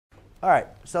All right,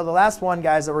 so the last one,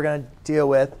 guys, that we're going to deal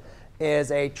with is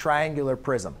a triangular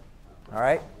prism. All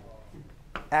right?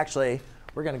 Actually,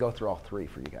 we're going to go through all three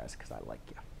for you guys because I like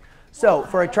you. So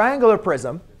for a triangular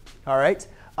prism, all right,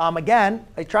 again,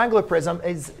 a triangular prism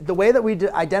is the way that we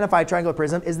identify a triangular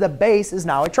prism is the base is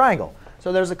now a triangle.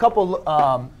 So there's a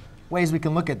couple ways we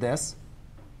can look at this.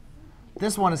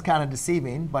 This one is kind of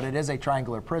deceiving, but it is a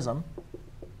triangular prism.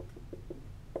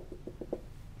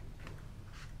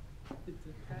 It's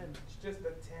a tent. It's just a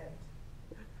tent.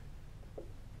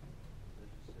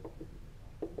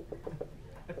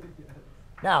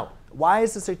 Now, why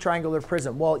is this a triangular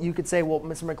prism? Well, you could say, well,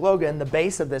 Mr. McLogan, the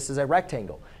base of this is a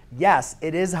rectangle. Yes,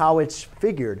 it is how it's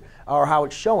figured or how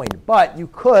it's showing. But you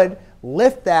could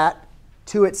lift that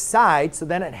to its side so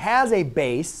then it has a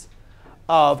base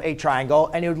of a triangle,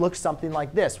 and it would look something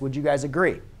like this. Would you guys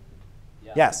agree?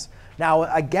 Yeah. Yes. Now,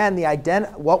 again,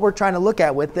 what we're trying to look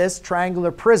at with this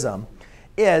triangular prism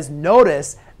is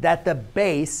notice that the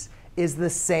base is the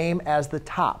same as the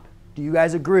top. Do you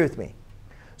guys agree with me?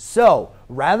 So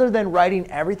rather than writing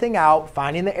everything out,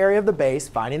 finding the area of the base,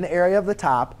 finding the area of the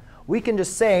top, we can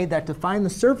just say that to find the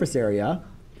surface area,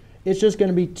 it's just going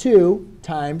to be 2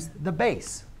 times the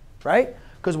base, right?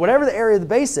 Because whatever the area of the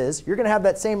base is, you're going to have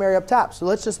that same area up top. So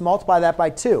let's just multiply that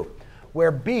by 2,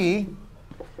 where b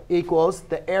equals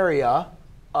the area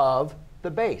of the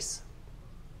base.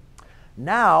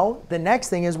 Now, the next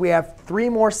thing is we have 3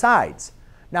 more sides.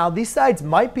 Now, these sides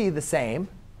might be the same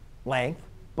length,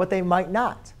 but they might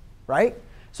not, right?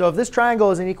 So if this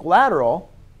triangle is an equilateral,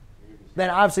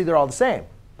 then obviously they're all the same.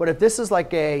 But if this is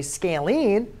like a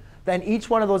scalene, then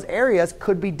each one of those areas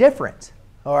could be different,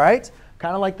 all right?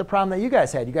 Kind of like the problem that you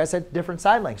guys had. You guys had different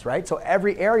side lengths, right? So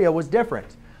every area was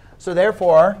different. So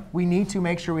therefore, we need to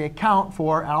make sure we account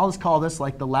for, and I'll just call this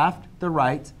like the left, the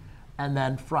right, and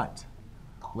then front.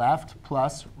 Left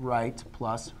plus right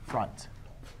plus front.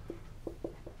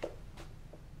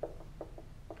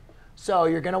 So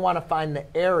you're going to want to find the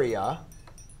area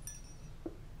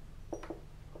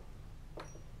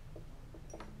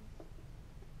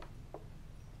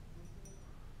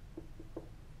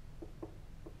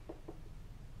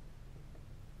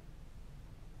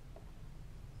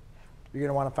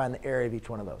of each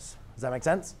one of those. Does that make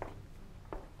sense?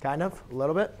 Kind of, a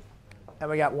little bit. And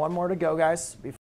we got one more to go, guys.